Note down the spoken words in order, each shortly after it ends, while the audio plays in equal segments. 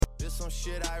some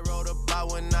shit I wrote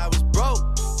about when I was broke.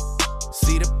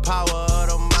 See, the power of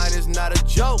the mind is not a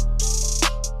joke.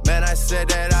 Man, I said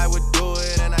that I would do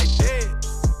it and I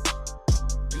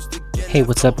did. Hey,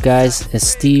 what's up guys? It's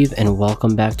Steve and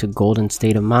welcome back to Golden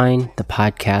State of Mind, the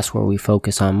podcast where we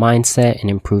focus on mindset and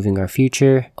improving our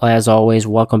future. As always,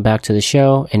 welcome back to the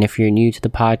show, and if you're new to the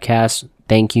podcast,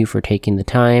 thank you for taking the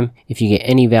time. If you get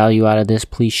any value out of this,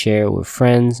 please share it with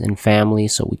friends and family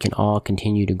so we can all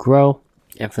continue to grow.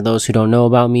 And for those who don't know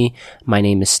about me, my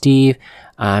name is Steve.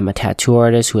 I'm a tattoo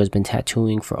artist who has been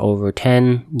tattooing for over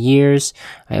 10 years.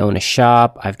 I own a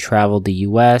shop. I've traveled the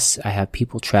US. I have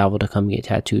people travel to come get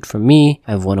tattooed from me.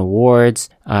 I've won awards.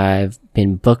 I've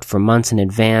been booked for months in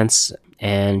advance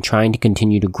and trying to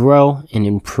continue to grow and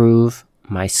improve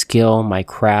my skill, my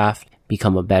craft,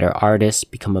 become a better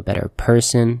artist, become a better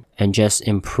person, and just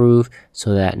improve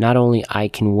so that not only I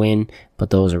can win, but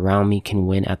those around me can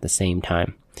win at the same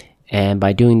time. And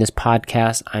by doing this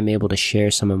podcast, I'm able to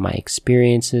share some of my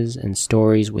experiences and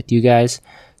stories with you guys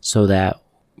so that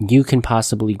you can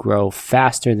possibly grow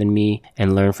faster than me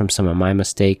and learn from some of my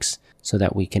mistakes so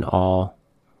that we can all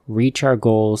reach our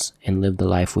goals and live the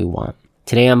life we want.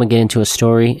 Today, I'm going to get into a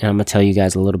story and I'm going to tell you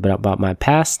guys a little bit about my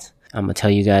past. I'm going to tell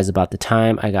you guys about the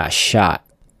time I got shot.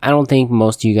 I don't think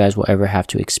most of you guys will ever have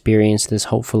to experience this,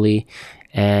 hopefully.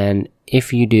 And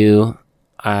if you do,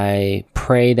 I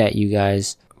pray that you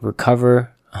guys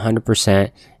recover 100%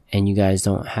 and you guys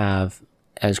don't have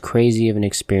as crazy of an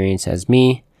experience as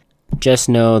me. Just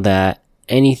know that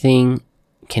anything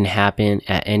can happen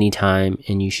at any time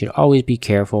and you should always be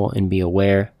careful and be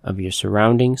aware of your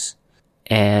surroundings.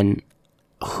 And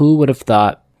who would have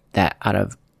thought that out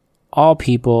of all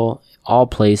people, all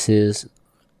places,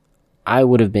 I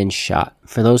would have been shot?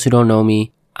 For those who don't know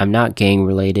me, I'm not gang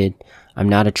related. I'm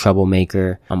not a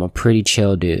troublemaker. I'm a pretty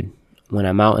chill dude. When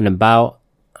I'm out and about,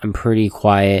 I'm pretty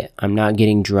quiet. I'm not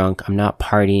getting drunk. I'm not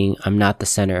partying. I'm not the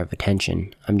center of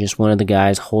attention. I'm just one of the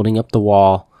guys holding up the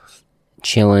wall,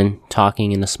 chilling,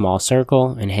 talking in a small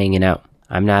circle, and hanging out.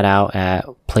 I'm not out at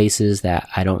places that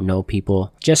I don't know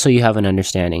people, just so you have an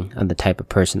understanding of the type of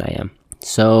person I am.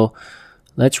 So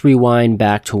let's rewind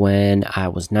back to when I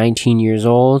was 19 years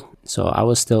old. So I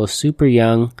was still super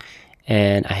young,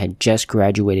 and I had just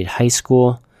graduated high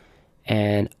school,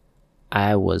 and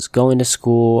I was going to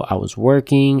school, I was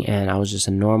working, and I was just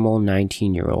a normal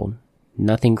 19-year-old.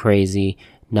 Nothing crazy,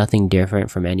 nothing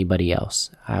different from anybody else.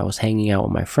 I was hanging out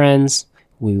with my friends.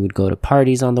 We would go to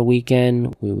parties on the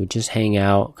weekend. We would just hang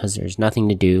out because there's nothing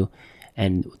to do.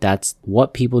 And that's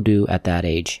what people do at that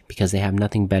age because they have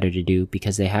nothing better to do,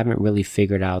 because they haven't really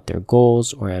figured out their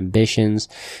goals or ambitions.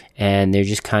 And they're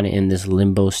just kind of in this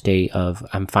limbo state of,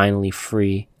 I'm finally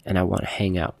free and I want to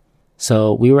hang out.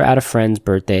 So we were at a friend's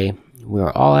birthday. We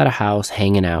were all at a house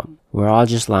hanging out. We're all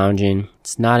just lounging.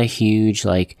 It's not a huge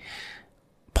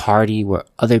party where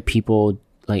other people,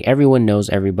 everyone knows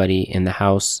everybody in the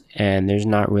house, and there's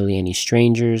not really any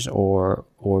strangers or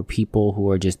people who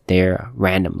are just there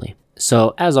randomly.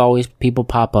 So as always, people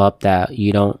pop up that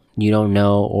you don't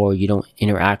know or you don't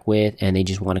interact with, and they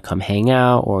just want to come hang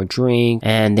out or drink,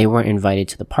 and they weren't invited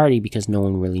to the party because no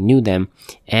one really knew them,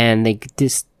 and they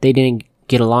didn't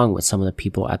get along with some of the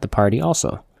people at the party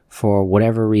also, for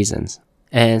whatever reasons.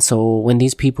 And so when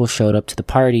these people showed up to the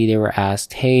party, they were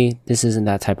asked, hey, this isn't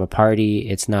that type of party.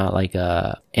 It's not like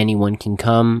anyone can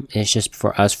come. It's just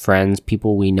for us friends,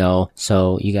 people we know.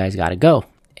 So you guys got to go.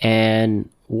 And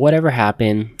whatever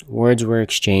happened, words were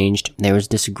exchanged. There was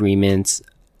disagreements.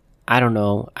 I don't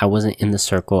know. I wasn't in the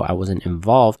circle. I wasn't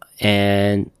involved.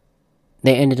 And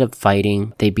they ended up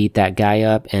fighting. They beat that guy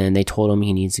up and they told him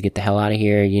he needs to get the hell out of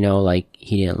here.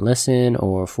 He didn't listen,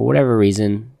 or for whatever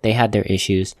reason, they had their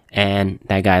issues and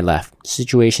that guy left.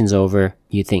 Situation's over.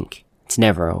 You think it's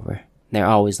never over. They're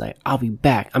always like, I'll be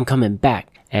back. I'm coming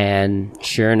back. And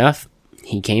sure enough,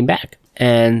 he came back.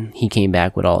 And he came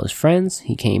back with all his friends.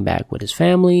 He came back with his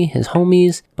family, his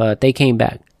homies, but they came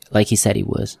back like he said he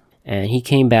was. And he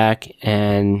came back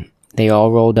and they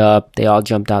all rolled up. They all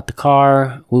jumped out the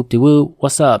car. Whoop-de-whoop.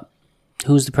 What's up?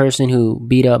 Who's the person who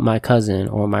beat up my cousin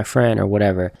or my friend or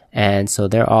whatever? And so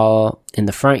they're all in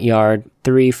the front yard.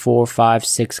 3, 4, 5,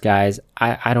 6 guys.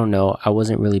 I don't know. I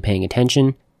wasn't really paying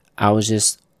attention. I was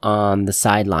just on the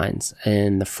sidelines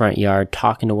in the front yard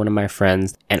talking to one of my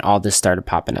friends, and all this started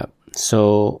popping up.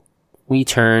 So we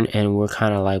turn and we're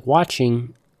kind of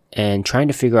watching and trying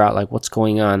to figure out what's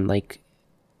going on.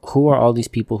 Who are all these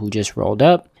people who just rolled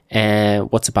up? And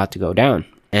what's about to go down?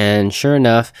 And sure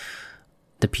enough,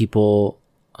 the people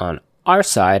on our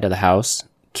side of the house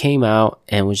came out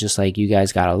and was just like, you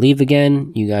guys gotta leave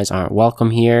again. You guys aren't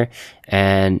welcome here.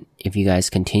 And if you guys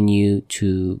continue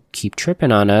to keep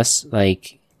tripping on us,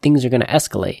 like, things are gonna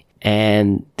escalate.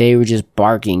 And they were just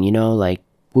barking, like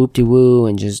whoop-de-woo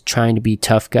and just trying to be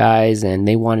tough guys. And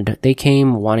they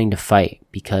came wanting to fight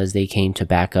because they came to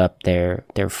back up their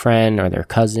friend or their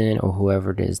cousin or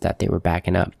whoever it is that they were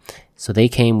backing up. So they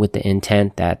came with the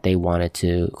intent that they wanted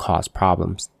to cause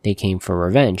problems. They came for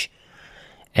revenge.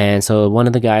 And so one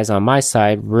of the guys on my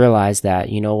side realized that,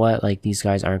 you know what, like, these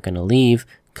guys aren't going to leave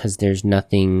because there's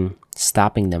nothing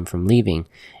stopping them from leaving.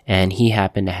 And he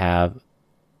happened to have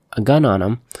a gun on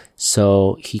him.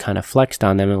 So he kind of flexed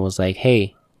on them and was like,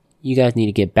 hey, you guys need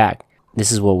to get back.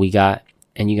 This is what we got.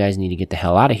 And you guys need to get the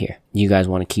hell out of here. You guys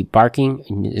want to keep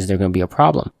barking? Is there going to be a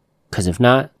problem? Because if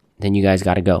not, then you guys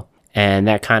got to go. And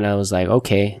that kind of was like,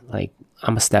 okay, like,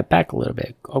 I'm going to step back a little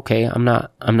bit. Okay, I'm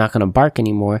not going to bark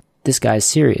anymore. This guy's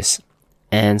serious.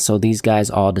 And so these guys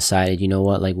all decided, you know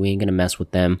what, like, we ain't going to mess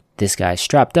with them. This guy's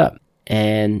strapped up.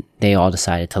 And they all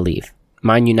decided to leave.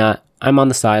 Mind you not, I'm on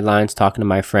the sidelines talking to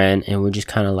my friend, and we're just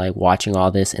kind of like watching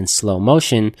all this in slow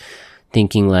motion,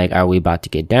 thinking like, are we about to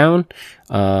get down?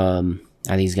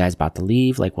 Are these guys about to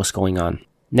leave? Like, what's going on?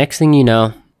 Next thing you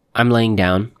know, I'm laying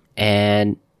down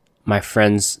and my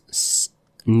friend's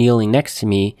kneeling next to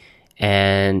me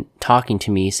and talking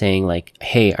to me saying like,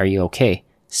 hey, are you okay?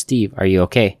 Steve, are you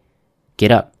okay?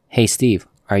 Get up. Hey, Steve,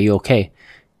 are you okay?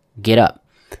 Get up.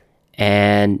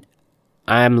 And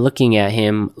I'm looking at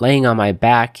him laying on my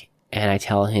back, and I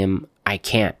tell him, I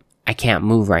can't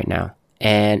move right now.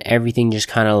 And everything just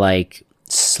kind of like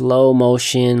slow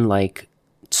motion, like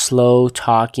slow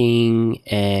talking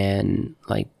and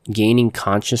like gaining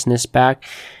consciousness back.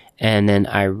 And then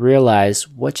I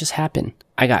realized what just happened.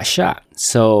 I got shot.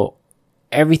 So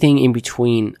everything in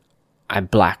between I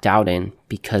blacked out in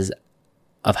because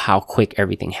of how quick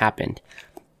everything happened.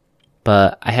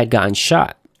 But I had gotten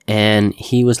shot, and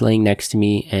he was laying next to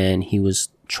me and he was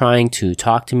trying to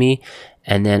talk to me.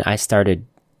 And then I started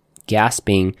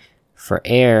gasping for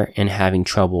air and having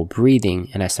trouble breathing,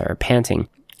 and I started panting.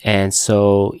 And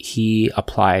so he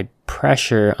applied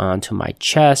pressure onto my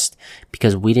chest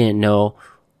because we didn't know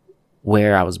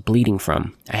where I was bleeding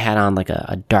from. I had on like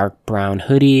a dark brown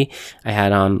hoodie. I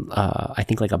had on, I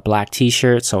think like a black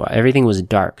t-shirt. So everything was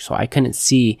dark. So I couldn't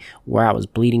see where I was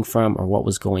bleeding from or what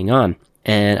was going on.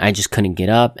 And I just couldn't get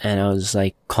up. And I was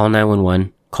like, call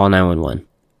 911, call 911.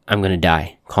 I'm going to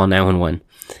die. Call 911.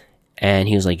 And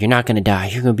he was like, you're not going to die.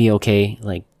 You're going to be okay.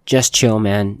 Like, just chill,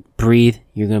 man. Breathe.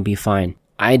 You're going to be fine.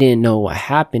 I didn't know what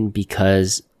happened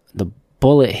because the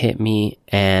bullet hit me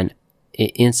and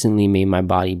it instantly made my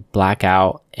body black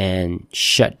out and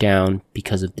shut down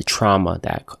because of the trauma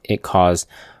that it caused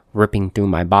ripping through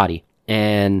my body.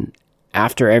 And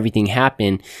after everything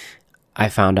happened, I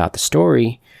found out the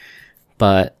story.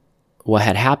 But what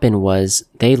had happened was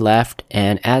they left,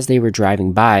 and as they were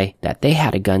driving by, that they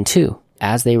had a gun too.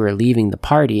 As they were leaving the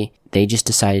party, they just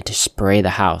decided to spray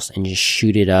the house and just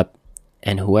shoot it up.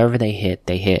 And whoever they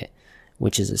hit,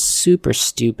 which is a super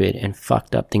stupid and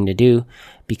fucked up thing to do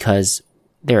because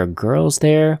there are girls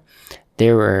there.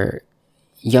 There were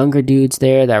younger dudes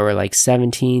there that were like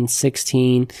 17,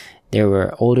 16. There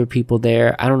were older people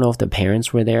there. I don't know if the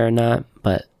parents were there or not,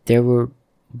 but there were a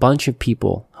bunch of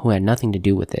people who had nothing to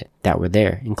do with it that were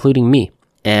there, including me.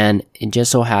 And it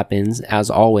just so happens, as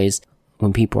always,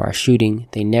 when people are shooting,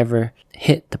 they never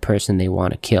hit the person they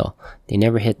want to kill. They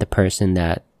never hit the person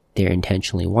that they're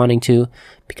intentionally wanting to,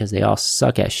 because they all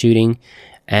suck at shooting,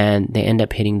 and they end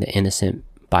up hitting the innocent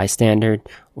bystander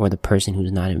or the person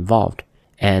who's not involved.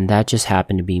 And that just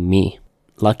happened to be me.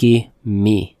 Lucky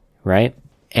me, right?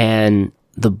 And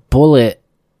the bullet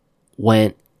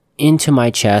went into my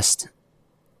chest.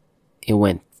 It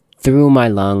went through my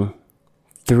lung,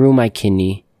 through my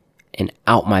kidney, and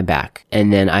out my back.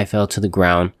 And then I fell to the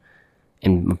ground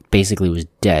and basically was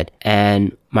dead.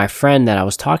 And my friend that I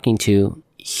was talking to,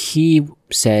 he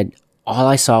said, all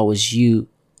I saw was you.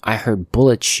 I heard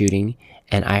bullets shooting,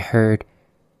 and I heard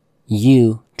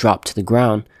you drop to the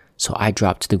ground. So I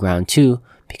dropped to the ground too,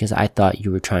 because I thought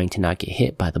you were trying to not get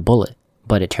hit by the bullet.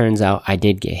 But it turns out I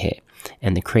did get hit.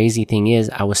 And the crazy thing is,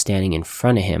 I was standing in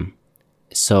front of him.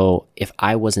 So if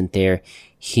I wasn't there,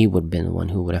 he would have been the one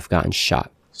who would have gotten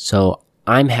shot. So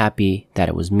I'm happy that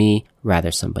it was me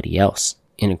rather somebody else,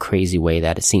 in a crazy way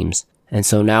that it seems. And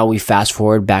so now we fast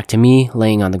forward back to me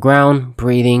laying on the ground,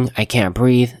 breathing. I can't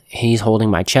breathe. He's holding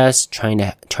my chest, trying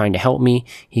to help me.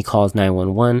 He calls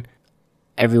 911.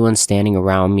 Everyone's standing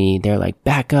around me. They're like,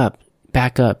 back up.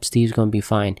 Steve's going to be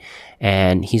fine.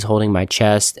 And he's holding my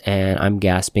chest, and I'm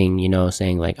gasping,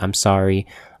 saying like, I'm sorry.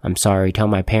 I'm sorry. Tell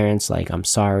my parents, like, I'm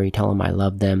sorry. Tell them I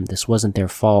love them. This wasn't their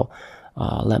fault.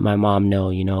 Let my mom know,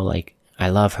 like, I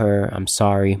love her. I'm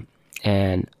sorry.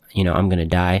 And, I'm going to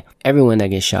die. Everyone that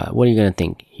gets shot, what are you going to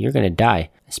think? You're going to die,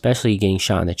 especially getting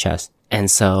shot in the chest.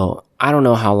 And so I don't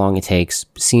know how long it takes.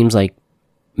 Seems like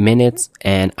minutes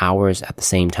and hours at the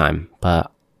same time,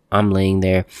 but I'm laying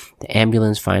there. The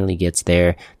ambulance finally gets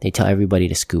there. They tell everybody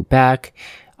to scoot back.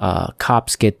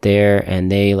 Cops get there and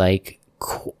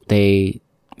they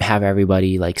have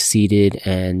everybody like seated,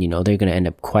 and they're going to end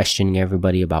up questioning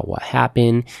everybody about what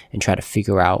happened and try to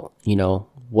figure out,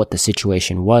 what the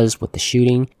situation was with the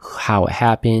shooting, how it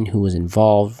happened, who was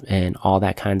involved, and all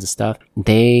that kinds of stuff.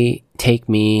 They take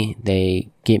me, they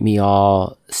get me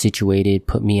all situated,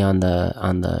 put me on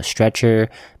the stretcher,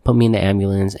 put me in the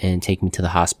ambulance, and take me to the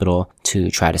hospital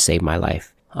to try to save my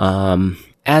life.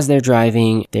 As they're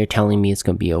driving, they're telling me it's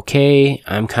going to be okay.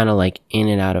 I'm kind of like in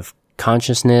and out of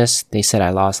consciousness. They said I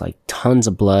lost like tons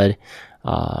of blood.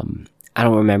 I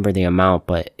don't remember the amount,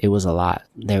 but it was a lot.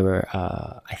 There were,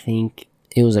 I think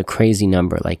it was a crazy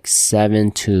number, like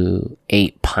 7 to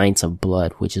 8 pints of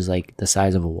blood, which is like the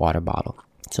size of a water bottle.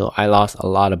 So I lost a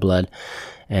lot of blood,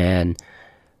 and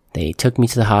they took me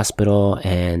to the hospital,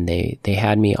 and they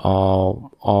had me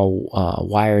all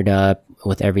wired up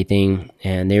with everything,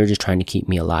 and they were just trying to keep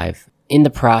me alive. In the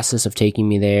process of taking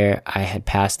me there, I had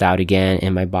passed out again,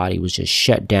 and my body was just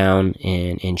shut down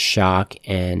and in shock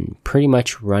and pretty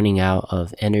much running out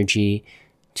of energy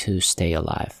to stay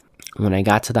alive. When I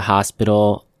got to the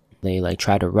hospital, they like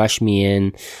tried to rush me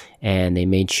in, and they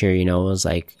made sure, it was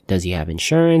like, does he have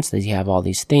insurance? Does he have all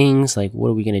these things? Like, what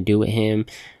are we going to do with him?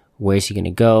 Where's he going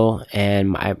to go? And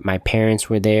my parents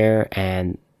were there,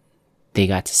 and they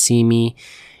got to see me.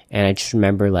 And I just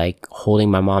remember like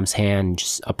holding my mom's hand and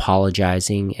just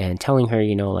apologizing and telling her,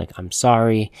 like, I'm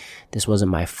sorry. This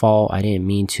wasn't my fault. I didn't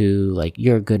mean to. Like,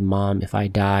 you're a good mom. If I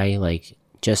die, like,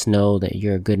 just know that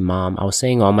you're a good mom. I was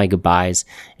saying all my goodbyes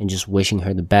and just wishing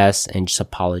her the best and just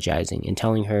apologizing and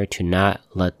telling her to not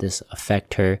let this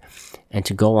affect her and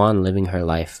to go on living her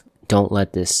life. Don't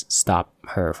let this stop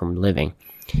her from living.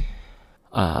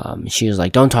 She was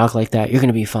like, don't talk like that. You're going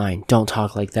to be fine. Don't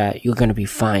talk like that. You're going to be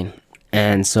fine.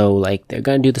 And so like they're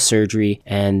going to do the surgery,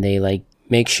 and they like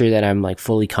make sure that I'm like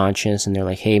fully conscious, and they're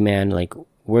like, hey man, like,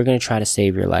 we're going to try to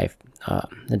save your life.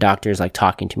 The doctor is like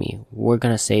talking to me. We're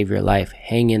going to save your life.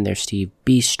 Hang in there, Steve.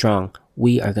 Be strong.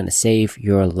 We are going to save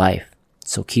your life.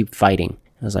 So keep fighting.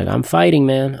 I was like, I'm fighting,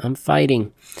 man. I'm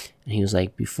fighting. And he was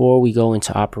like, before we go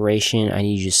into operation, I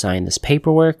need you to sign this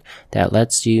paperwork that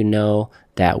lets you know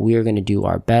that we are going to do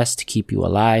our best to keep you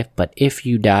alive. But if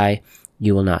you die,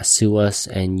 you will not sue us,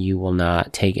 and you will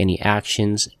not take any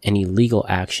actions, any legal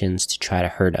actions to try to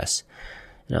hurt us.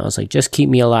 And I was like, just keep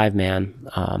me alive, man.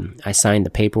 I signed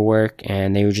the paperwork,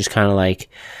 and they were just kind of like,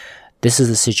 this is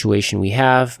the situation we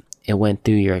have. It went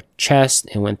through your chest,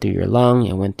 it went through your lung,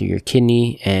 it went through your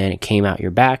kidney, and it came out your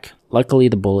back. Luckily,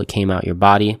 the bullet came out your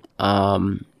body.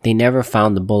 They never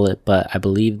found the bullet, but I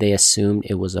believe they assumed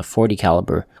it was a .40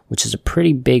 caliber, which is a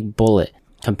pretty big bullet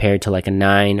compared to like a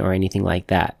 9 or anything like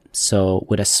that. So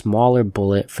with a smaller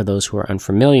bullet, for those who are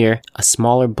unfamiliar, a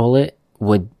smaller bullet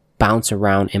would bounce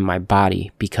around in my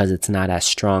body because it's not as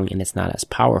strong and it's not as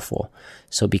powerful.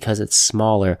 So because it's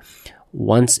smaller,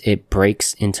 once it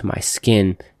breaks into my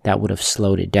skin, that would have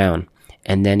slowed it down.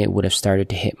 And then it would have started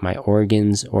to hit my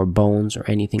organs or bones or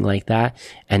anything like that,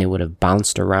 and it would have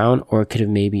bounced around, or it could have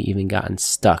maybe even gotten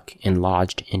stuck and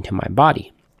lodged into my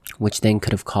body, which then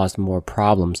could have caused more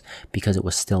problems because it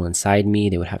was still inside me.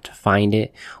 They would have to find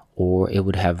it, or it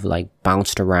would have like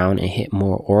bounced around and hit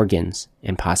more organs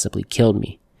and possibly killed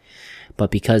me. But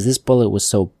because this bullet was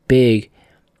so big,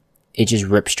 it just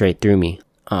ripped straight through me.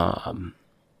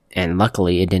 And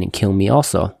luckily it didn't kill me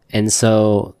also. And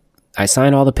so I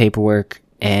signed all the paperwork,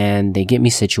 and they get me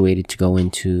situated to go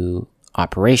into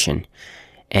operation.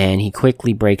 And he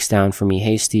quickly breaks down for me,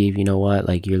 hey Steve, you know what,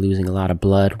 like, you're losing a lot of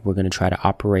blood. We're going to try to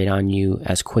operate on you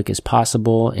as quick as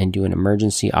possible and do an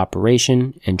emergency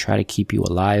operation and try to keep you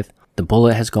alive. The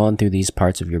bullet has gone through these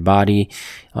parts of your body.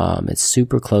 It's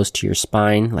super close to your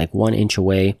spine, like 1 inch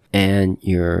away, and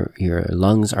your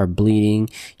lungs are bleeding,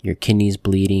 your kidneys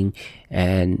bleeding,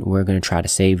 and we're going to try to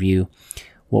save you.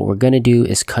 What we're going to do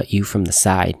is cut you from the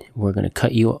side. We're going to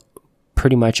cut you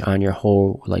pretty much on your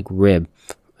whole like rib.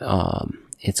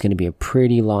 It's going to be a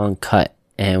pretty long cut,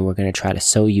 and we're going to try to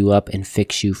sew you up and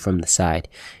fix you from the side.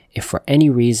 If for any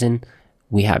reason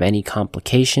we have any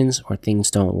complications or things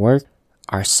don't work,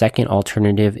 our second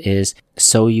alternative is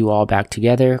sew you all back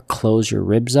together, close your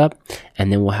ribs up,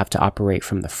 and then we'll have to operate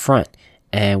from the front.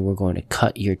 and we're going to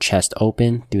cut your chest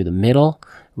open through the middle.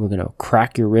 We're going to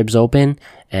crack your ribs open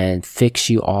and fix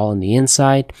you all on the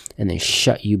inside, and then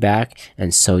shut you back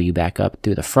and sew you back up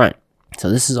through the front. So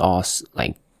this is all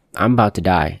like, I'm about to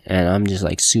die, and I'm just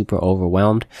like super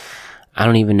overwhelmed. I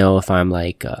don't even know if I'm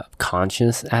like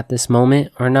conscious at this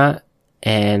moment or not.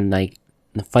 And like,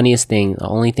 the funniest thing, the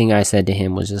only thing I said to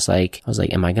him was just like, I was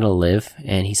like, am I going to live?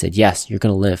 And he said, yes, you're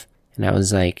going to live. And I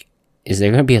was like, is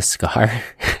there going to be a scar?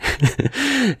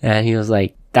 And he was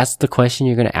like, that's the question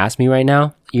you're going to ask me right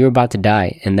now? You're about to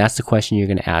die, and that's the question you're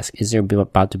going to ask. Is there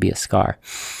about to be a scar?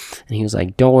 And he was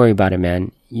like, don't worry about it,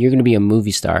 man. You're going to be a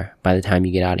movie star by the time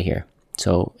you get out of here.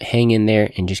 So hang in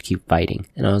there and just keep fighting.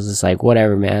 And I was just like,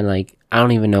 whatever, man. Like, I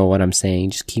don't even know what I'm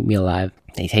saying. Just keep me alive.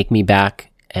 They take me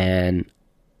back and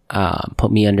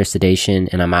put me under sedation,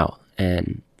 and I'm out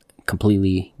and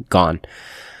completely gone.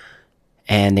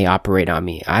 And they operate on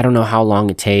me. I don't know how long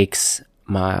it takes.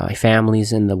 My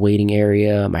family's in the waiting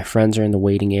area. My friends are in the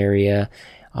waiting area.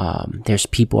 There's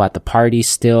people at the party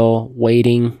still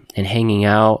waiting and hanging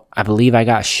out. I believe I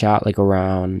got shot like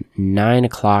around 9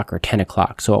 o'clock or 10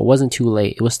 o'clock. So it wasn't too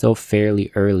late. It was still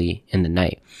fairly early in the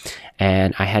night.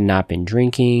 And I had not been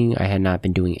drinking. I had not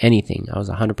been doing anything. I was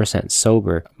 100%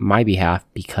 sober on my behalf,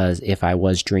 because if I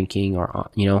was drinking or,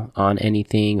 on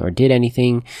anything or did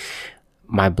anything,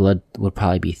 my blood would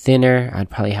probably be thinner. I'd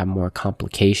probably have more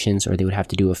complications, or they would have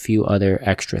to do a few other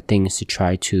extra things to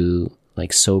try to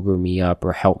like sober me up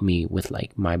or help me with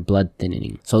like my blood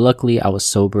thinning. So luckily I was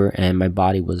sober, and my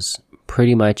body was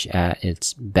pretty much at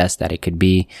its best that it could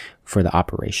be for the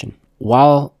operation.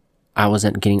 While I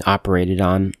wasn't getting operated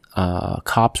on,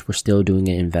 cops were still doing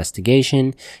an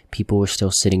investigation. People were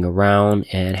still sitting around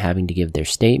and having to give their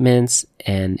statements,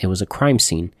 and it was a crime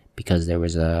scene because there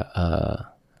was a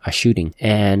shooting.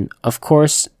 And of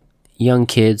course, young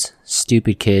kids,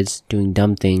 stupid kids doing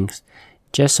dumb things.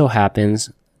 Just so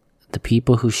happens the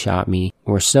people who shot me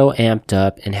were so amped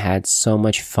up and had so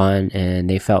much fun, and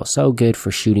they felt so good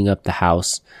for shooting up the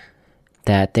house,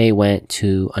 that they went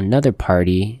to another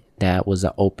party that was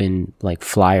an open like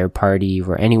flyer party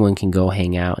where anyone can go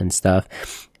hang out and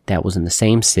stuff, that was in the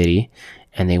same city.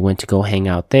 And they went to go hang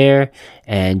out there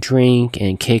and drink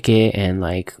and kick it and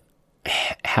like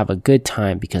have a good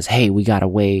time, because hey, we got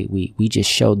away. We just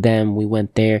showed them. We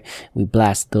went there, we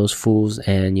blasted those fools,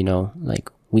 and like,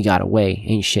 we got away.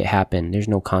 Ain't shit happened. There's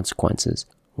no consequences.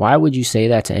 Why would you say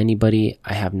that to anybody?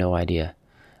 I have no idea.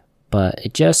 But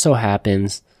it just so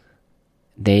happens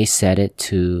they said it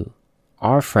to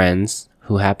our friends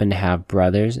who happen to have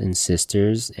brothers and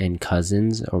sisters and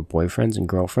cousins or boyfriends and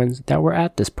girlfriends that were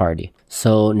at this party.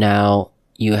 So now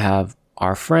you have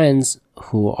our friends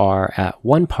who are at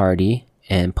one party,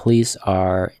 and police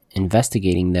are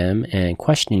investigating them and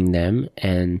questioning them,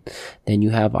 and then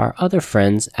you have our other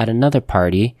friends at another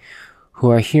party who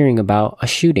are hearing about a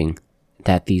shooting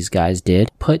that these guys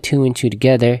did. Put two and two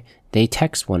together, they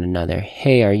text one another,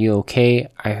 hey, are you okay?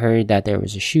 I heard that there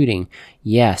was a shooting.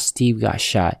 Yeah, Steve got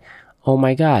shot. Oh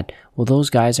my god, well those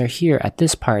guys are here at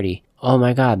this party. Oh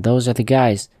my god, those are the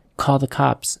guys. Call the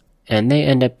cops. And they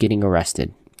end up getting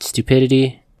arrested.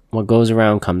 Stupidity, what goes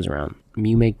around comes around.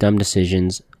 You make dumb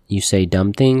decisions, you say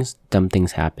dumb things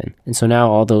happen. And so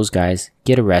now all those guys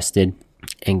get arrested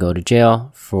and go to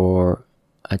jail for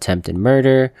attempted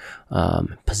murder,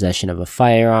 possession of a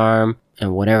firearm,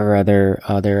 and whatever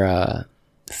other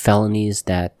felonies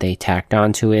that they tacked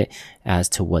onto it as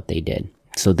to what they did.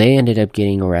 So they ended up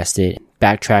getting arrested.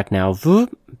 Backtrack now,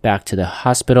 back to the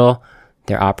hospital.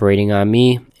 They're operating on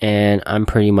me, and I'm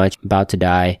pretty much about to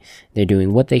die. They're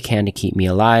doing what they can to keep me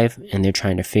alive, and they're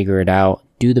trying to figure it out,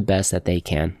 do the best that they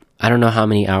can. I don't know how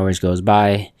many hours goes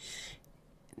by.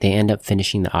 They end up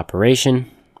finishing the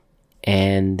operation,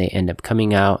 and they end up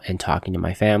coming out and talking to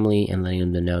my family and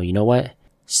letting them know, you know what?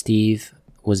 Steve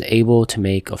was able to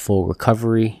make a full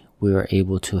recovery. We were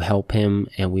able to help him,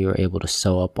 and we were able to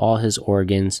sew up all his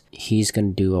organs. He's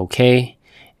going to do okay.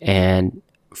 And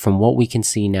from what we can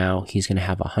see now, he's going to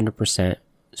have 100%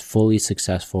 fully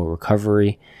successful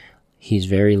recovery. He's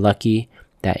very lucky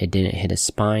that it didn't hit his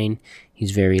spine.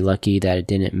 He's very lucky that it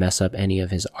didn't mess up any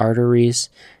of his arteries.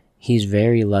 He's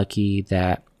very lucky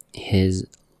that his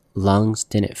lungs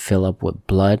didn't fill up with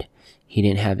blood. He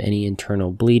didn't have any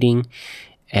internal bleeding,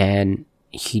 and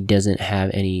he doesn't have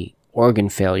any organ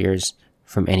failures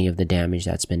from any of the damage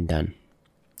that's been done.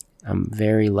 I'm a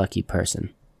very lucky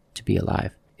person to be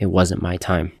alive. It wasn't my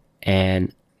time.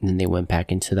 And then they went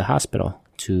back into the hospital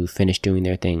to finish doing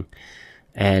their thing.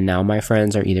 And now my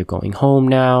friends are either going home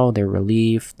now, they're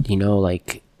relieved,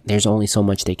 like there's only so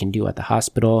much they can do at the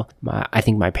hospital. I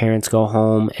think my parents go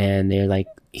home and they're like,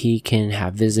 he can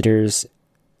have visitors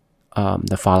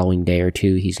the following day or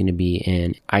two, he's going to be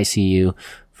in ICU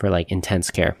for like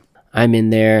intense care. I'm in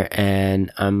there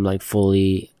and I'm like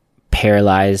fully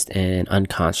paralyzed and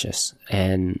unconscious.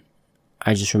 And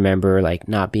I just remember like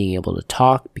not being able to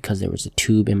talk because there was a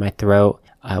tube in my throat.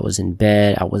 I was in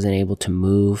bed. I wasn't able to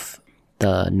move.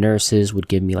 The nurses would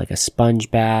give me like a sponge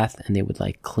bath and they would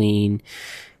like clean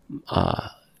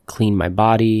my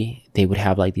body. They would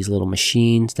have like these little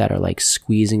machines that are like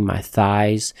squeezing my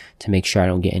thighs to make sure I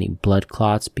don't get any blood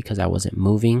clots because I wasn't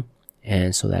moving,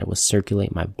 and so that it would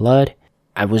circulate my blood.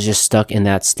 I was just stuck in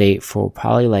that state for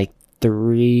probably like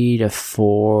 3 to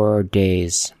 4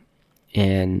 days,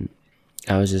 and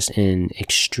I was just in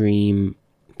extreme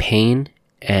pain,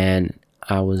 and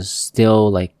I was still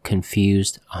like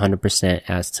confused 100%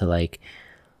 as to like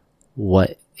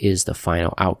what is the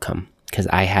final outcome, because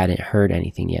I hadn't heard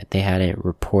anything yet. They hadn't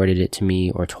reported it to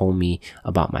me or told me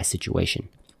about my situation.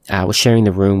 I was sharing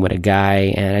the room with a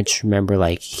guy, and I just remember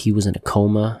like he was in a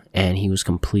coma and he was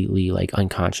completely like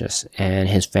unconscious, and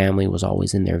his family was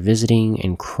always in there visiting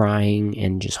and crying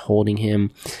and just holding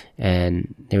him,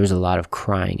 and there was a lot of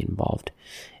crying involved.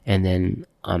 And then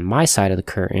on my side of the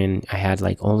curtain, I had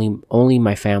like only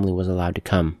my family was allowed to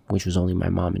come, which was only my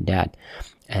mom and dad.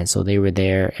 And so they were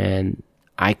there, and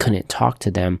I couldn't talk to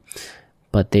them,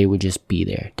 but they would just be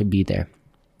there to be there.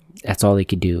 That's all they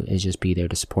could do, is just be there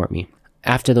to support me.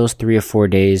 After those 3 or 4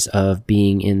 days of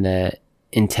being in the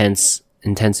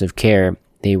intensive care,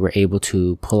 they were able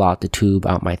to pull out the tube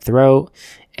out my throat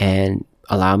and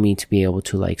allow me to be able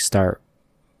to like start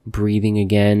breathing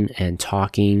again and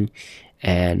talking.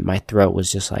 And my throat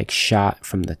was just like shot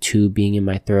from the tube being in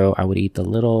my throat. I would eat the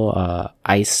little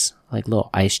little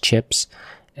ice chips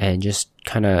and just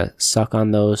kind of suck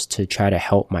on those to try to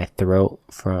help my throat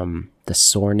from the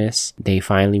soreness. They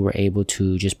finally were able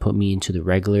to just put me into the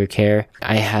regular care.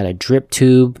 I had a drip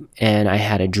tube and I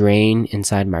had a drain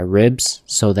inside my ribs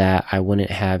so that I wouldn't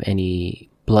have any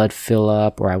blood fill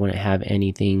up, or I wouldn't have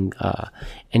anything,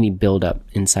 any buildup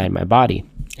inside my body,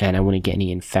 and I wouldn't get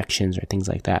any infections or things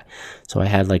like that. So I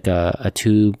had like a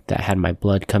tube that had my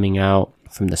blood coming out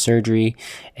from the surgery,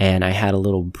 and I had a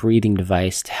little breathing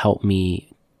device to help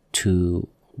me to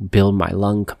build my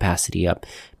lung capacity up,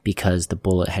 because the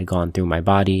bullet had gone through my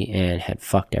body and had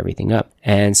fucked everything up.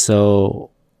 And so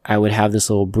I would have this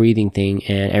little breathing thing,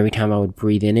 and every time I would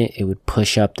breathe in it, it would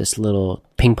push up this little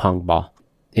ping pong ball.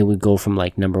 It would go from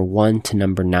like number 1 to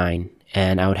number 9,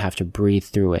 and I would have to breathe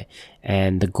through it.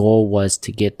 And the goal was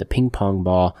to get the ping pong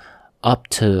ball up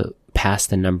to past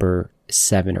the number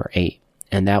 7 or 8.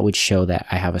 And that would show that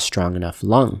I have a strong enough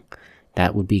lung.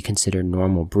 That would be considered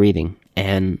normal breathing.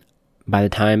 And by the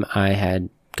time I had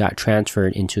got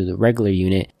transferred into the regular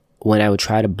unit, when I would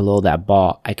try to blow that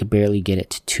ball, I could barely get it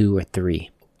to 2 or 3.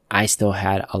 I still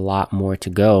had a lot more to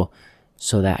go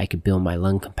so that I could build my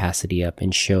lung capacity up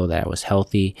and show that I was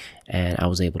healthy and I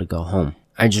was able to go home.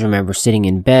 I just remember sitting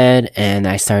in bed, and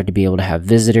I started to be able to have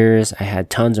visitors. I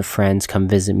had tons of friends come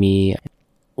visit me.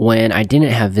 When I didn't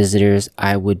have visitors,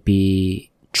 I would be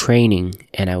training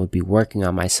and I would be working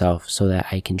on myself so that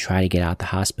I can try to get out the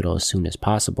hospital as soon as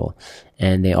possible.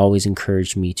 And they always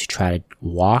encouraged me to try to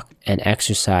walk and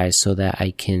exercise so that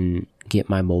I can get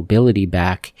my mobility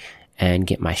back and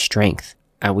get my strength.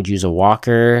 I would use a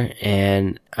walker,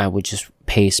 and I would just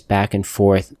pace back and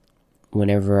forth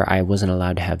whenever I wasn't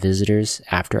allowed to have visitors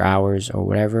after hours or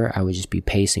whatever. I would just be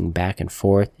pacing back and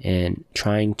forth and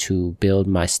trying to build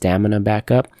my stamina back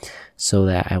up so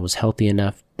that I was healthy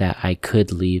enough that I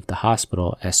could leave the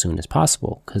hospital as soon as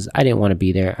possible, because I didn't want to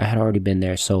be there. I had already been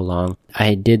there so long.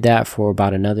 I did that for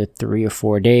about another 3 or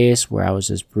 4 days, where I was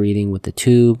just breathing with the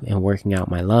tube and working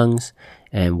out my lungs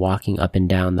and walking up and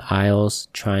down the aisles,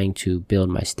 trying to build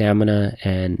my stamina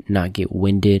and not get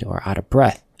winded or out of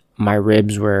breath. My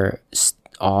ribs were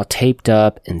all taped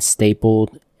up and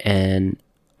stapled, and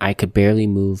I could barely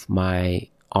move my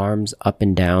arms up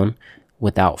and down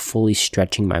without fully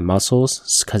stretching my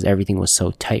muscles, because everything was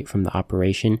so tight from the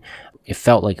operation. It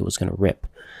felt like it was going to rip.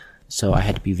 So I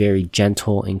had to be very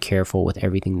gentle and careful with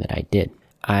everything that I did.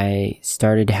 I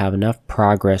started to have enough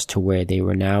progress to where they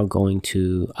were now going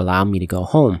to allow me to go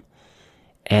home.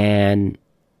 And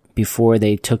before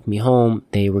they took me home,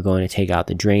 they were going to take out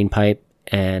the drain pipe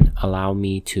and allow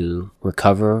me to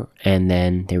recover, and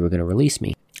then they were going to release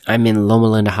me. I'm in Loma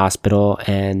Linda Hospital,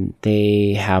 and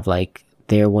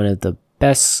they're one of the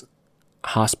best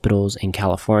hospitals in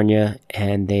California,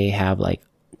 and they have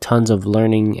tons of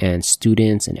learning and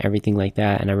students and everything like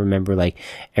that. And I remember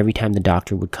every time the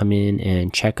doctor would come in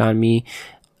and check on me,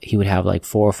 he would have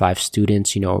 4 or 5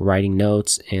 students, writing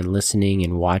notes and listening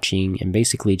and watching and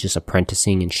basically just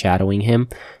apprenticing and shadowing him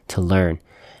to learn.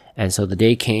 And so the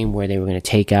day came where they were going to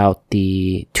take out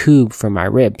the tube from my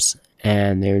ribs,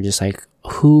 and they were just like,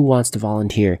 who wants to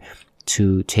volunteer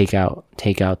to take out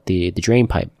the drain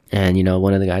pipe? And, you know,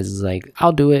 one of the guys is like,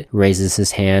 I'll do it, raises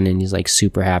his hand, and he's like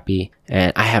super happy.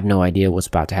 And I have no idea what's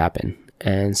about to happen.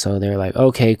 And so they're like,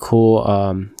 okay,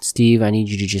 cool. Steve, I need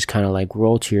you to just kind of like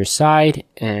roll to your side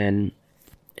and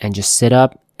just sit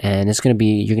up. And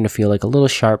you're going to feel like a little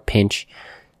sharp pinch,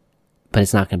 but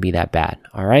it's not going to be that bad.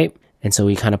 All right. And so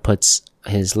he kind of puts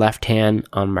his left hand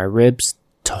on my ribs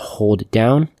to hold it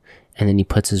down. And then he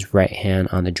puts his right hand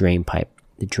on the drain pipe.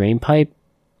 The drain pipe,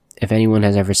 if anyone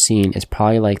has ever seen, is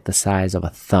probably like the size of a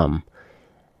thumb.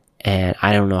 And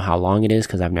I don't know how long it is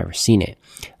because I've never seen it.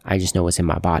 I just know it's in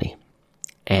my body.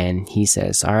 And he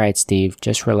says, all right, Steve,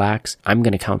 just relax. I'm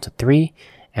going to count to 3.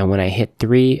 And when I hit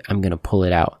 3, I'm going to pull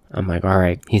it out. I'm like, all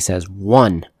right. He says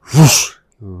 1. Whoosh,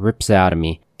 rips it out of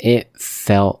me. It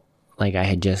felt like I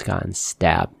had just gotten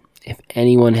stabbed. If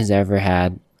anyone has ever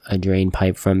had a drain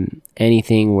pipe from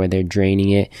anything where they're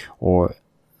draining it, or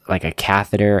like a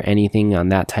catheter or anything on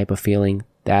that type of feeling,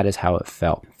 that is how it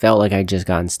felt. Felt like I just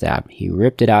gotten stabbed. He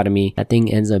ripped it out of me. That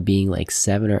thing ends up being like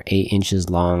 7 or 8 inches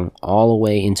long, all the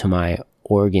way into my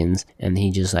organs, and he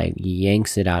just like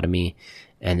yanks it out of me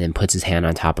and then puts his hand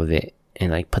on top of it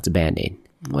and like puts a band-aid.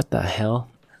 What the hell?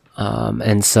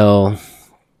 And so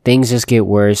things just get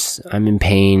worse. I'm in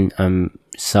pain. I'm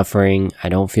suffering. I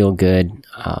don't feel good.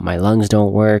 My lungs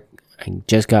don't work. I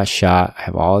just got shot. I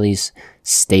have all these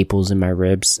staples in my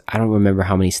ribs. I don't remember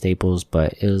how many staples,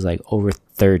 but it was like over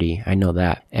 30. I know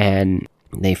that. And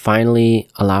they finally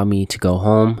allow me to go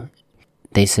home.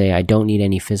 They say I don't need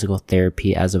any physical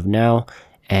therapy as of now.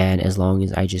 And as long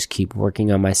as I just keep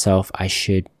working on myself, I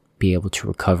should be able to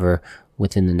recover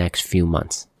within the next few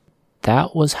months.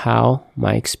 That was how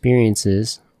my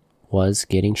experiences was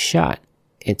getting shot.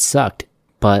 It sucked,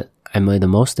 but I made the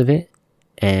most of it.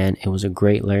 And it was a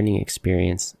great learning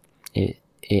experience. It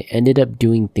ended up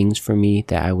doing things for me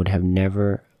that I would have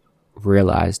never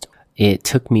realized. It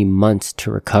took me months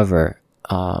to recover.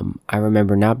 I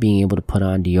remember not being able to put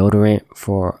on deodorant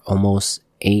for almost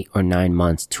 8 or 9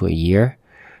 months to a year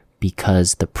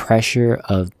because the pressure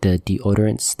of the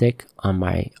deodorant stick on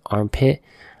my armpit,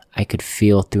 I could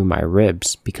feel through my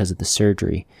ribs because of the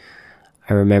surgery.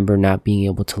 I remember not being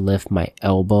able to lift my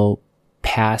elbow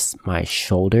past my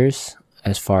shoulders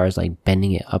as far as like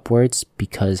bending it upwards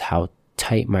because how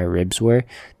tight my ribs were.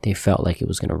 They felt like it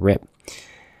was going to rip.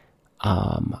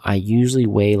 I usually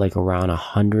weigh like around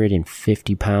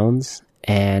 150 pounds,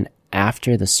 and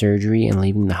after the surgery and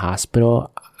leaving the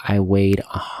hospital, I weighed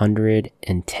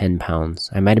 110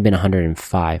 pounds. I might have been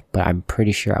 105, but I'm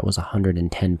pretty sure I was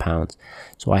 110 pounds.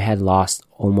 So I had lost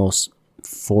almost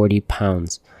 40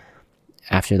 pounds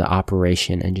after the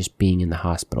operation and just being in the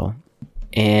hospital.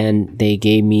 And they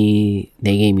gave me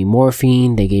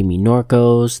morphine, they gave me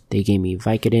Norcos, they gave me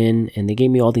Vicodin, and they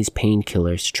gave me all these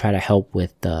painkillers to try to help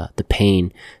with the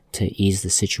pain to ease the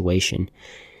situation.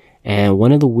 And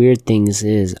one of the weird things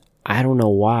is, I don't know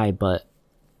why, but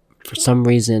for some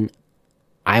reason,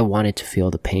 I wanted to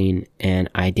feel the pain and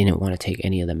I didn't want to take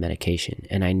any of the medication,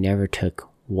 and I never took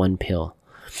one pill.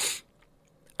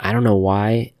 I don't know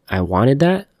why I wanted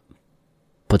that,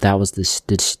 but that was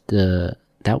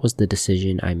the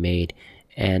decision I made,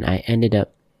 and I ended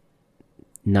up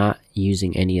not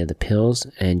using any of the pills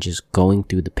and just going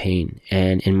through the pain.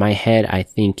 And in my head, I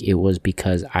think it was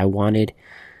because I wanted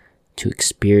to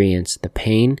experience the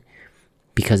pain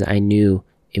because I knew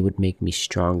it would make me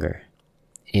stronger.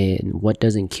 And what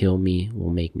doesn't kill me will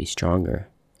make me stronger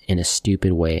in a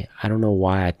stupid way. I don't know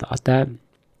why I thought that.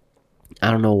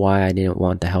 I don't know why I didn't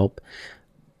want the help,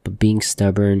 but being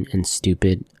stubborn and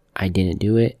stupid, I didn't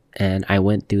do it. And I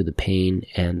went through the pain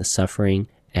and the suffering,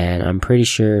 and I'm pretty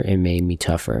sure it made me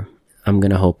tougher. I'm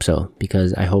gonna hope so,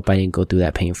 because I hope I didn't go through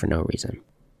that pain for no reason.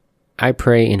 I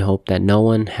pray and hope that no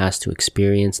one has to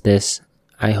experience this.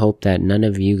 I hope that none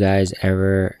of you guys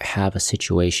ever have a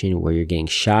situation where you're getting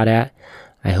shot at.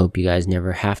 I hope you guys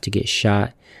never have to get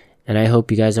shot. And I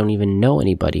hope you guys don't even know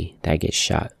anybody that gets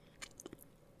shot.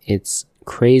 It's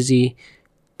crazy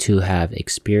to have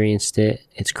experienced it.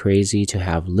 It's crazy to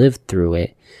have lived through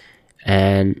it.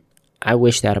 And I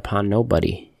wish that upon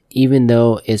nobody, even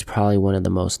though it's probably one of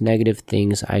the most negative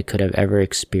things I could have ever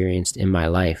experienced in my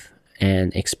life.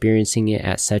 And experiencing it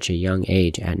at such a young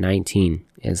age, at 19,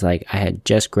 it's like I had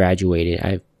just graduated.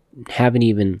 I haven't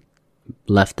even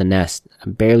left the nest.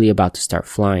 I'm barely about to start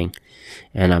flying,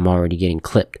 and I'm already getting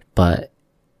clipped. But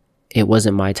it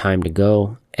wasn't my time to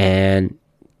go, and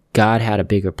God had a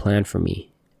bigger plan for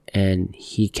me, and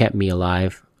He kept me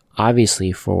alive,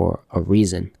 obviously for a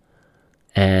reason.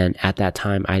 And at that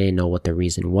time, I didn't know what the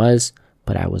reason was,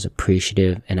 but I was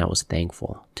appreciative and I was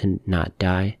thankful to not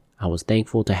die. I was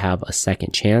thankful to have a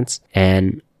second chance.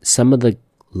 And some of the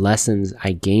lessons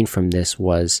I gained from this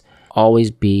was always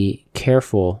be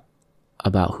careful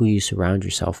about who you surround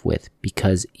yourself with,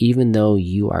 because even though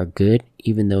you are good,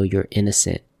 even though you're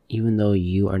innocent, even though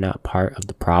you are not part of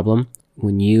the problem,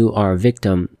 when you are a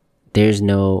victim,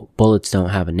 bullets don't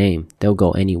have a name. They'll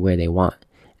go anywhere they want.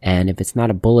 And if it's not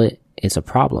a bullet, it's a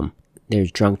problem.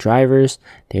 There's drunk drivers,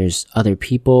 there's other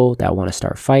people that want to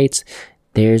start fights,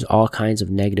 there's all kinds of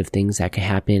negative things that can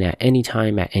happen at any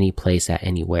time, at any place, at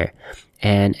anywhere.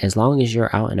 And as long as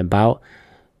you're out and about,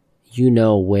 you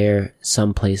know where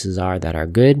some places are that are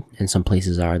good and some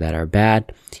places are that are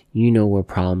bad. You know where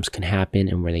problems can happen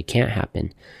and where they can't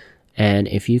happen. And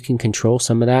if you can control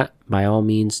some of that, by all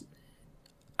means,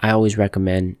 I always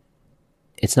recommend,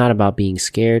 it's not about being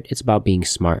scared, it's about being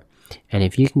smart. And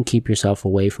if you can keep yourself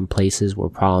away from places where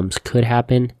problems could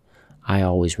happen, I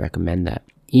always recommend that.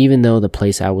 Even though the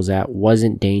place I was at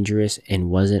wasn't dangerous and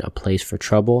wasn't a place for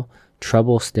trouble,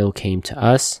 trouble still came to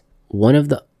us. One of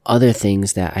the other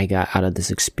things that I got out of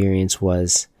this experience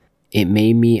was it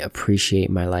made me appreciate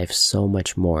my life so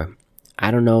much more. I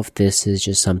don't know if this is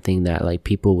just something that like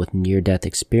people with near-death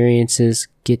experiences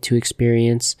get to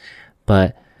experience,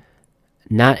 but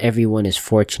not everyone is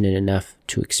fortunate enough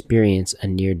to experience a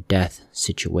near-death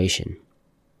situation.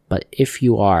 But if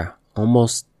you are,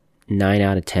 almost 9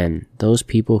 out of 10, those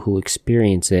people who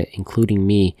experience it, including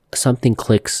me, something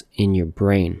clicks in your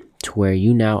brain to where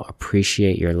you now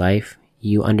appreciate your life.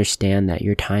 You understand that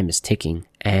your time is ticking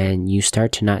and you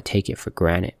start to not take it for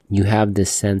granted. You have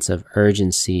this sense of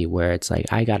urgency where it's like,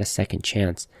 I got a second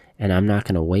chance and I'm not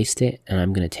going to waste it and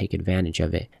I'm going to take advantage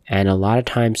of it. And a lot of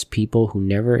times people who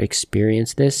never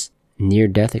experience this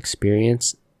near-death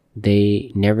experience,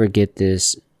 they never get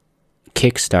this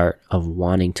kickstart of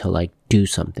wanting to like do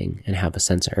something and have a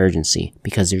sense of urgency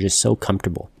because they're just so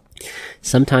comfortable.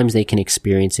 Sometimes they can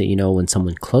experience it, when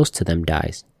someone close to them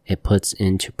dies. It puts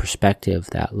into perspective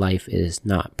that life is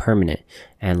not permanent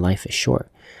and life is short.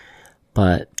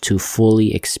 But to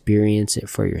fully experience it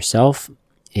for yourself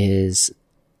is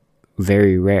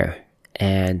very rare.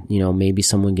 And, maybe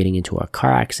someone getting into a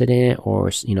car accident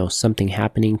or, something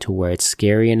happening to where it's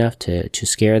scary enough to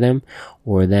scare them,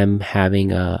 or them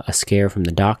having a scare from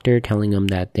the doctor telling them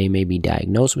that they may be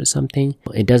diagnosed with something.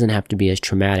 It doesn't have to be as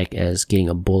traumatic as getting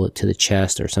a bullet to the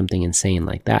chest or something insane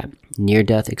like that.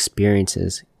 Near-death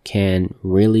experiences can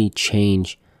really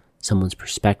change someone's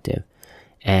perspective.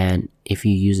 And if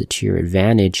you use it to your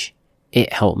advantage,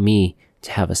 it helped me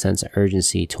to have a sense of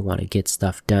urgency to want to get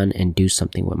stuff done and do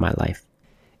something with my life.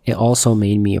 It also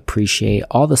made me appreciate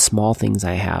all the small things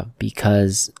I have,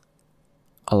 because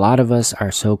a lot of us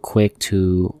are so quick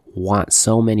to want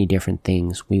so many different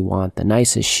things. We want the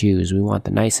nicest shoes. We want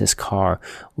the nicest car.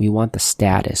 We want the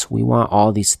status. We want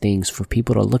all these things for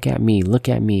people to look at me.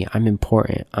 I'm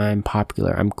important. I'm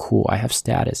popular. I'm cool. I have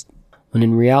status. When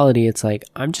in reality, it's like,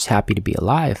 I'm just happy to be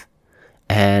alive.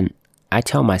 And I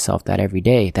tell myself that every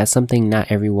day. That's something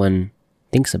not everyone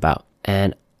thinks about.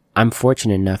 And I'm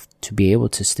fortunate enough to be able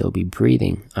to still be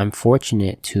breathing. I'm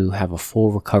fortunate to have a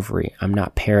full recovery. I'm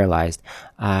not paralyzed.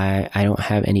 I don't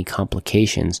have any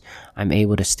complications. I'm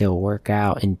able to still work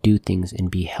out and do things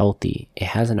and be healthy. It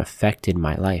hasn't affected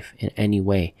my life in any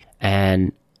way.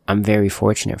 And I'm very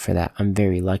fortunate for that. I'm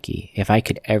very lucky. If I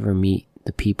could ever meet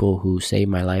the people who saved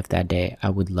my life that day, I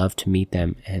would love to meet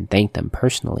them and thank them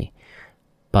personally.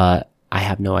 But I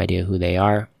have no idea who they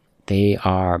are. They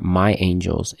are my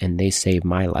angels and they saved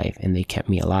my life and they kept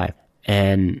me alive.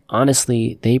 And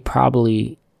honestly, they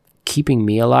probably, keeping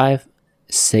me alive,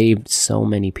 saved so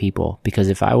many people, because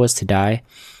if I was to die,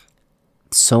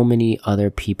 so many other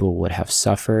people would have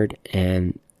suffered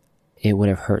and it would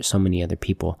have hurt so many other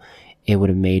people. It would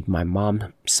have made my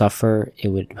mom suffer. It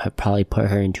would have probably put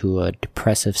her into a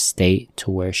depressive state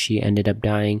to where she ended up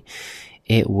dying.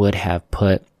 It would have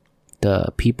put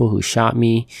the people who shot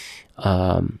me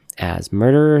as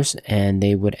murderers, and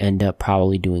they would end up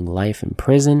probably doing life in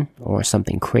prison or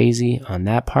something crazy on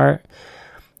that part.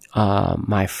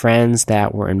 My friends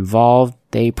that were involved,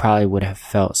 they probably would have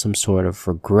felt some sort of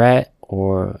regret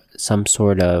or some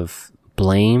sort of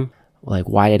blame. Like,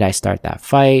 why did I start that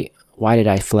fight? Why did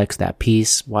I flex that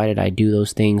piece? Why did I do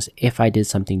those things? If I did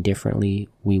something differently,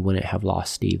 we wouldn't have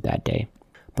lost Steve that day.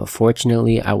 But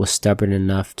fortunately, I was stubborn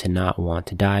enough to not want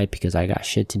to die because I got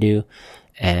shit to do.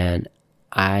 And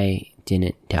I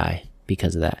didn't die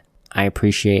because of that. I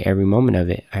appreciate every moment of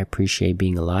it. I appreciate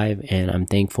being alive, and I'm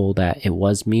thankful that it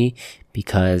was me,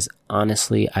 because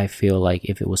honestly, I feel like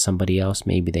if it was somebody else,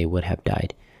 maybe they would have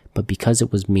died. But because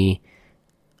it was me,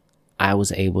 I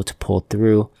was able to pull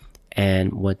through,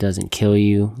 and what doesn't kill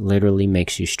you literally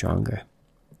makes you stronger.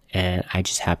 And I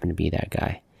just happen to be that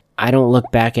guy. I don't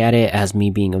look back at it as me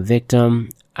being a victim.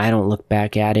 I don't look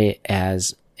back at it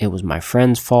as it was my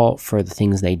friend's fault for the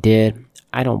things they did.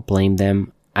 I don't blame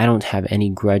them. I don't have any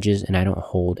grudges, and I don't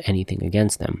hold anything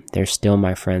against them. They're still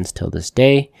my friends till this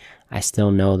day. I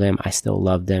still know them. I still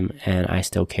love them, and I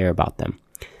still care about them.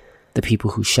 The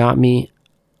people who shot me,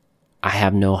 I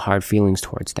have no hard feelings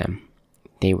towards them.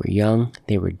 They were young.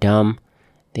 They were dumb.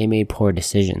 They made poor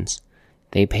decisions.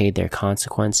 They paid their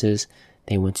consequences.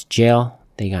 They went to jail.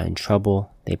 They got in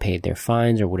trouble. They paid their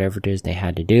fines or whatever it is they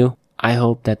had to do. I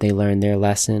hope that they learned their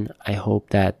lesson. I hope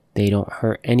that they don't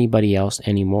hurt anybody else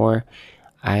anymore.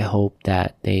 I hope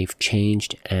that they've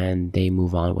changed and they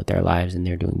move on with their lives and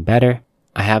they're doing better.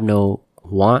 I have no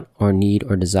want or need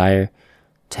or desire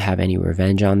to have any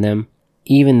revenge on them,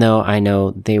 even though I know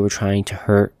they were trying to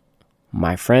hurt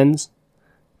my friends,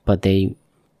 but they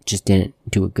just didn't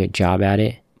do a good job at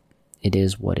it. It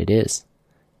is what it is.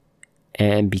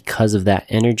 And because of that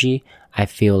energy, I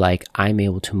feel like I'm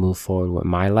able to move forward with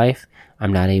my life.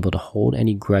 I'm not able to hold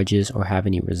any grudges or have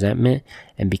any resentment.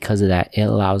 And because of that, it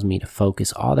allows me to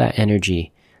focus all that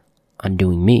energy on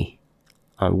doing me,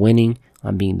 on winning,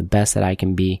 on being the best that I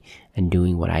can be, and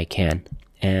doing what I can.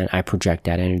 And I project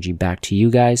that energy back to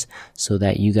you guys so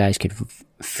that you guys could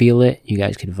feel it, you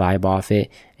guys could vibe off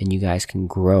it, and you guys can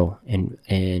grow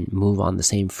and move on the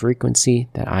same frequency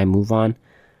that I move on,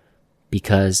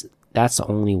 because that's the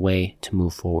only way to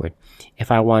move forward.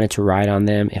 If I wanted to ride on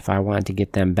them, if I wanted to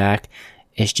get them back,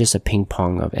 it's just a ping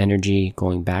pong of energy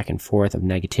going back and forth of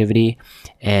negativity.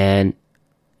 And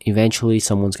eventually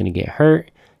someone's going to get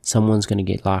hurt, someone's going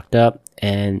to get locked up,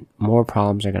 and more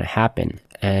problems are going to happen.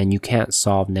 And you can't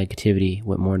solve negativity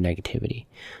with more negativity.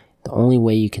 The only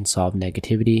way you can solve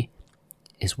negativity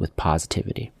is with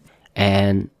positivity.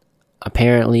 And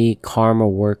apparently karma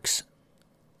works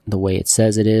the way it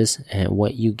says it is, and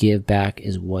what you give back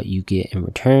is what you get in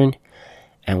return.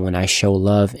 And when I show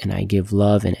love and I give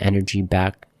love and energy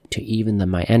back to even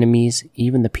my enemies,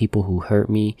 even the people who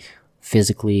hurt me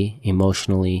physically,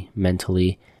 emotionally,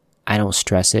 mentally, I don't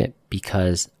stress it,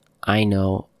 because I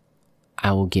know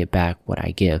I will get back what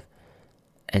I give.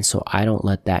 And so I don't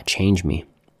let that change me.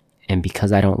 And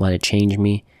because I don't let it change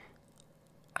me,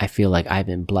 I feel like I've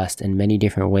been blessed in many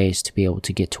different ways to be able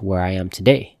to get to where I am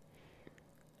today.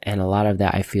 And a lot of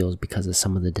that I feel is because of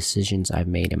some of the decisions I've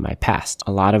made in my past.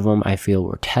 A lot of them I feel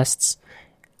were tests,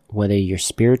 whether you're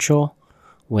spiritual,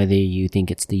 whether you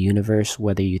think it's the universe,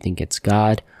 whether you think it's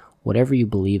God, whatever you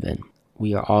believe in.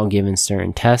 We are all given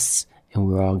certain tests, and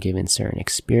we're all given certain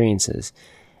experiences.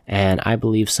 And I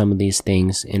believe some of these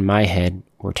things in my head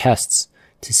were tests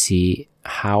to see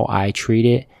how I treat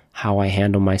it, how I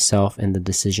handle myself and the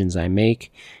decisions I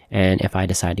make, and if I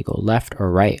decide to go left or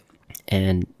right.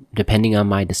 And depending on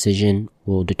my decision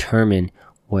will determine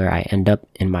where I end up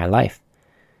in my life.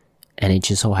 And it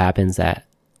just so happens that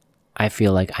I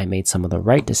feel like I made some of the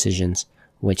right decisions,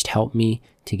 which helped me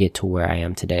to get to where I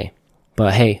am today.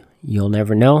 But hey, you'll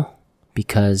never know,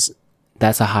 because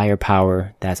that's a higher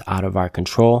power that's out of our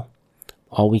control.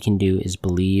 All we can do is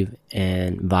believe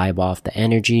and vibe off the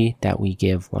energy that we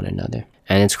give one another.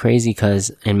 And it's crazy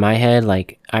because in my head,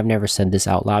 like, I've never said this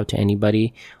out loud to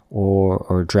anybody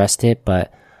or addressed it,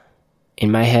 but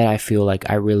in my head, I feel like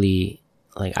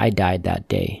I died that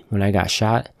day. When I got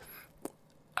shot,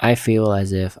 I feel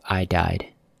as if I died.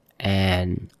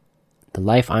 And the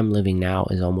life I'm living now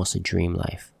is almost a dream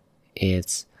life.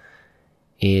 It's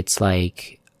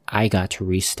like I got to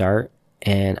restart,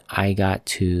 and I got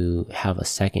to have a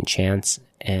second chance.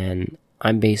 And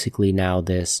I'm basically now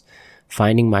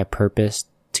finding my purpose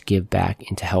to give back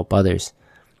and to help others.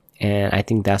 And I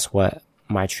think that's what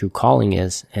my true calling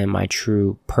is, and my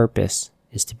true purpose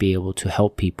is to be able to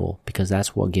help people, because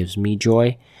that's what gives me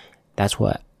joy. That's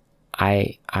what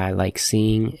I like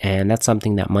seeing, and that's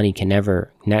something that money can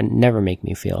never make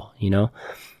me feel, you know?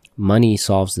 Money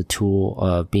solves the tool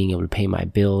of being able to pay my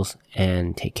bills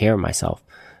and take care of myself,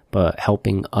 but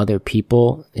helping other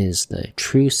people is the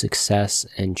true success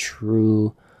and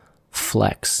true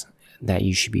flex that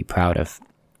you should be proud of.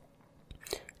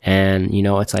 And, you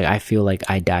know, it's like I feel like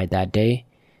I died that day,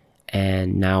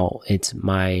 and now it's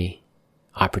my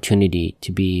opportunity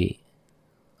to be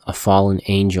a fallen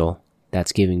angel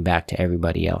that's giving back to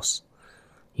everybody else.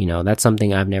 You know, that's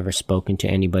something I've never spoken to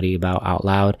anybody about out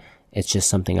loud. It's just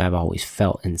something I've always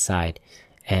felt inside.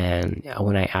 And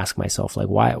when I ask myself, like,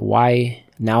 why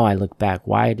now I look back,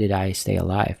 why did I stay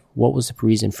alive? What was the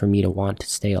reason for me to want to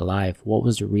stay alive? What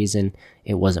was the reason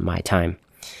it wasn't my time?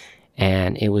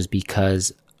 And it was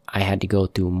because I had to go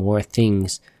through more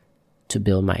things to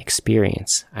build my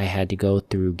experience. I had to go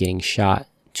through getting shot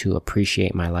to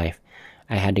appreciate my life.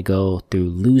 I had to go through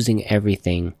losing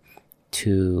everything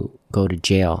to go to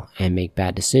jail and make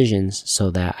bad decisions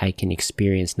so that I can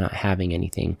experience not having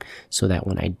anything, so that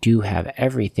when I do have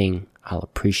everything, I'll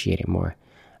appreciate it more.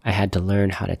 I had to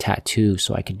learn how to tattoo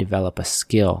so I could develop a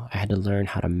skill. I had to learn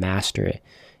how to master it.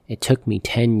 It took me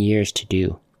 10 years to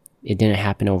do. It didn't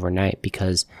happen overnight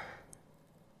because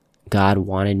God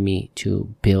wanted me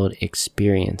to build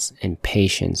experience and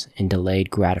patience and delayed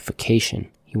gratification.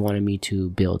 He wanted me to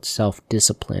build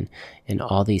self-discipline and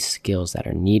all these skills that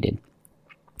are needed.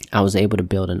 I was able to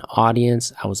build an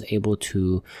audience. I was able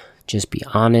to just be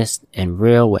honest and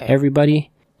real with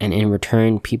everybody. And in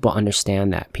return, people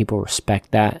understand that, people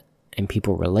respect that, and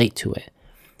people relate to it.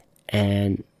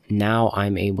 And now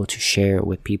I'm able to share it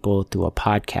with people through a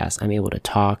podcast. I'm able to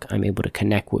talk. I'm able to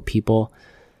connect with people.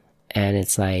 And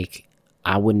it's like,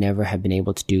 I would never have been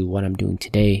able to do what I'm doing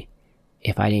today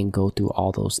if I didn't go through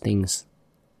all those things,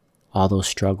 all those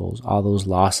struggles, all those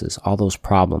losses, all those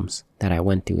problems that I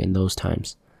went through in those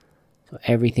times. So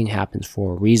everything happens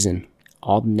for a reason.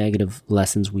 All the negative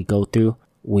lessons we go through,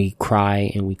 we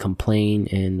cry and we complain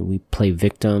and we play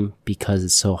victim because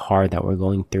it's so hard that we're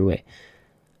going through it.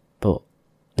 But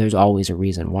there's always a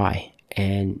reason why.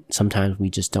 And sometimes we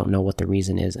just don't know what the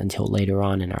reason is until later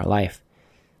on in our life.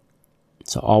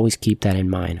 So always keep that in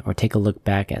mind, or take a look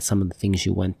back at some of the things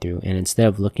you went through. And instead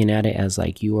of looking at it as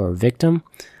like you are a victim,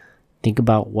 think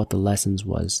about what the lessons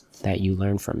was that you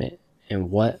learned from it and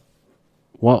what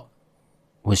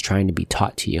was trying to be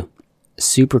taught to you.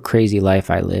 Super crazy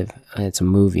life I live. It's a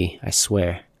movie, I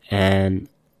swear. And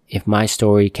if my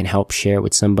story can help share it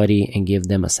with somebody and give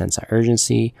them a sense of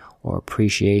urgency or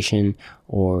appreciation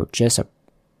or just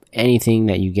anything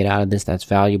that you get out of this that's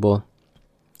valuable,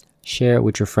 share it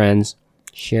with your friends,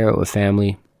 share it with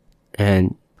family,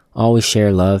 and always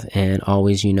share love and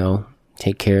always,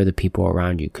 take care of the people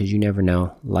around you, because you never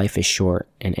know. Life is short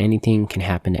and anything can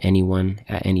happen to anyone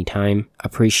at any time.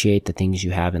 Appreciate the things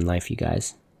you have in life, you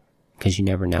guys, because you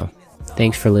never know.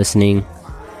 Thanks for listening,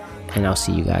 and I'll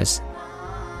see you guys.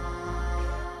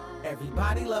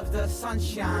 Everybody loves the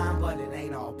sunshine, but it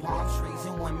ain't all palm trees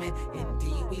and women.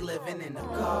 Indeed, we living in the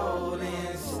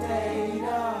Golden State.